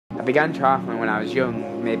I began triathlon when I was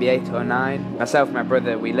young, maybe 8 or 9. Myself and my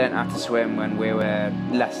brother, we learnt how to swim when we were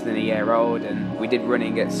less than a year old, and we did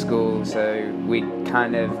running at school, so we'd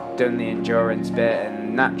kind of done the endurance bit,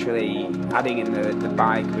 and naturally adding in the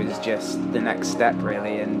bike was just the next step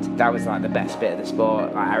really, and that was like the best bit of the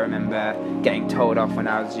sport. Like, I remember getting told off when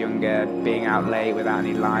I was younger, being out late without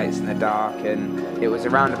any lights in the dark, and it was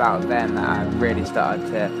around about then that I really started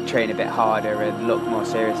to train a bit harder and look more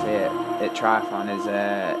seriously at triathlon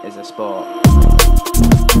as a sport.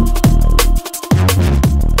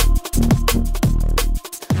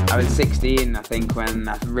 I was 16, I think, when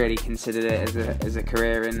I really considered it as a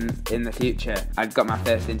career in the future. I'd got my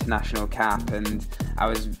first international cap, and I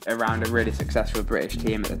was around a really successful British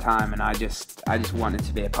team at the time, and I just wanted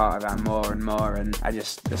to be a part of that more and more, and I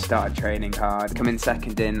just started training hard. Coming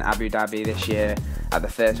second in Abu Dhabi this year at the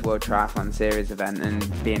first World Triathlon Series event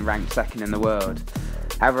and being ranked second in the world.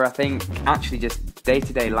 However, I think actually just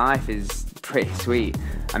day-to-day life is pretty sweet.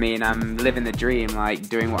 I mean, I'm living the dream, like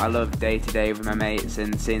doing what I love day to day with my mates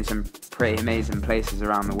and seeing some pretty amazing places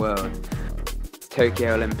around the world.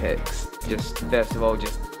 Tokyo Olympics, just first of all,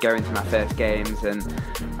 just going to my first games, and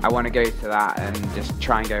I want to go to that and just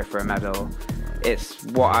try and go for a medal. It's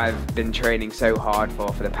what I've been training so hard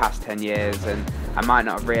for the past 10 years, and I might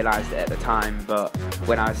not have realised it at the time, but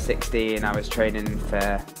when I was 16 I was training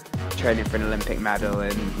for an Olympic medal,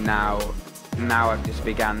 and now I've just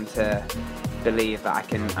begun to believe that I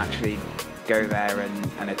can actually go there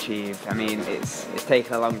and achieve. I mean, it's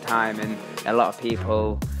taken a long time, and a lot of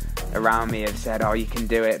people around me have said, oh, you can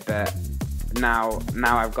do it, but now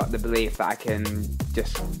I've got the belief that I can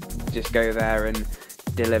just go there and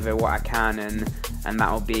deliver what I can, and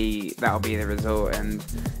that'll be the result. And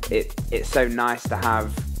it's so nice to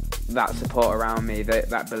have that support around me,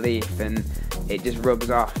 that belief, and it just rubs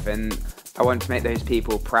off, and I want to make those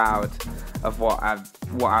people proud of what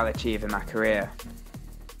I'll achieve in my career.